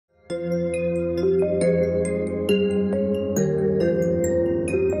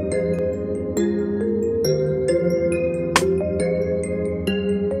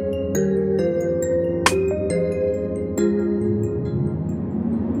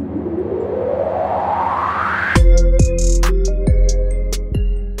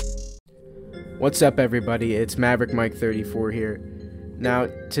What's up, everybody? It's Maverick Mike 34 here. Now,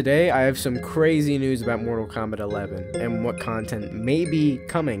 today I have some crazy news about Mortal Kombat 11 and what content may be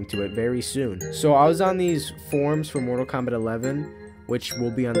coming to it very soon. So I was on these forums for Mortal Kombat 11, which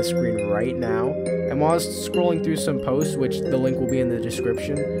will be on the screen right now, and while I was scrolling through some posts, which the link will be in the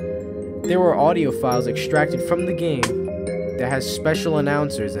description, there were audio files extracted from the game that has special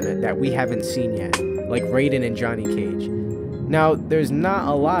announcers in it that we haven't seen yet, like Raiden and Johnny Cage. Now, there's not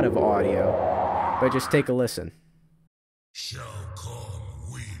a lot of audio, but just take a listen. Shao Kahn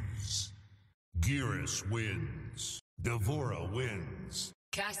wins. Geras wins. Devora wins.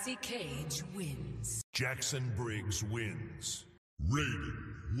 Cassie Cage wins. Jackson Briggs wins.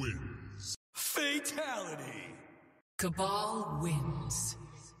 Raiden wins. Fatality! Cabal wins.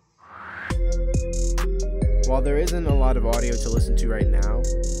 While there isn't a lot of audio to listen to right now,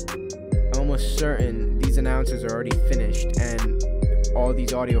 I'm almost certain these announcers are already finished and all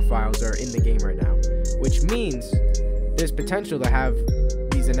these audio files are in the game right now, which means there's potential to have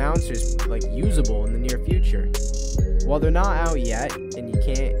these announcers like usable in the near future. While they're not out yet and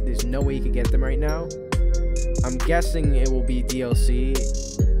there's no way you could get them right now, I'm guessing it will be DLC,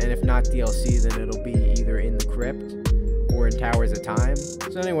 and if not DLC, then it'll be either in the crypt or in Towers of Time.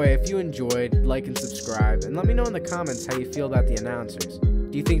 So anyway, if you enjoyed, like and subscribe, and let me know in the comments how you feel about the announcers.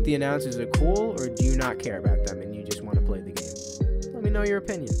 Do you think the announcers are cool, or do you not care about them and you just want to play the game? Let me know your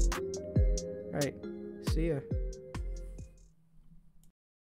opinion. Alright, see ya.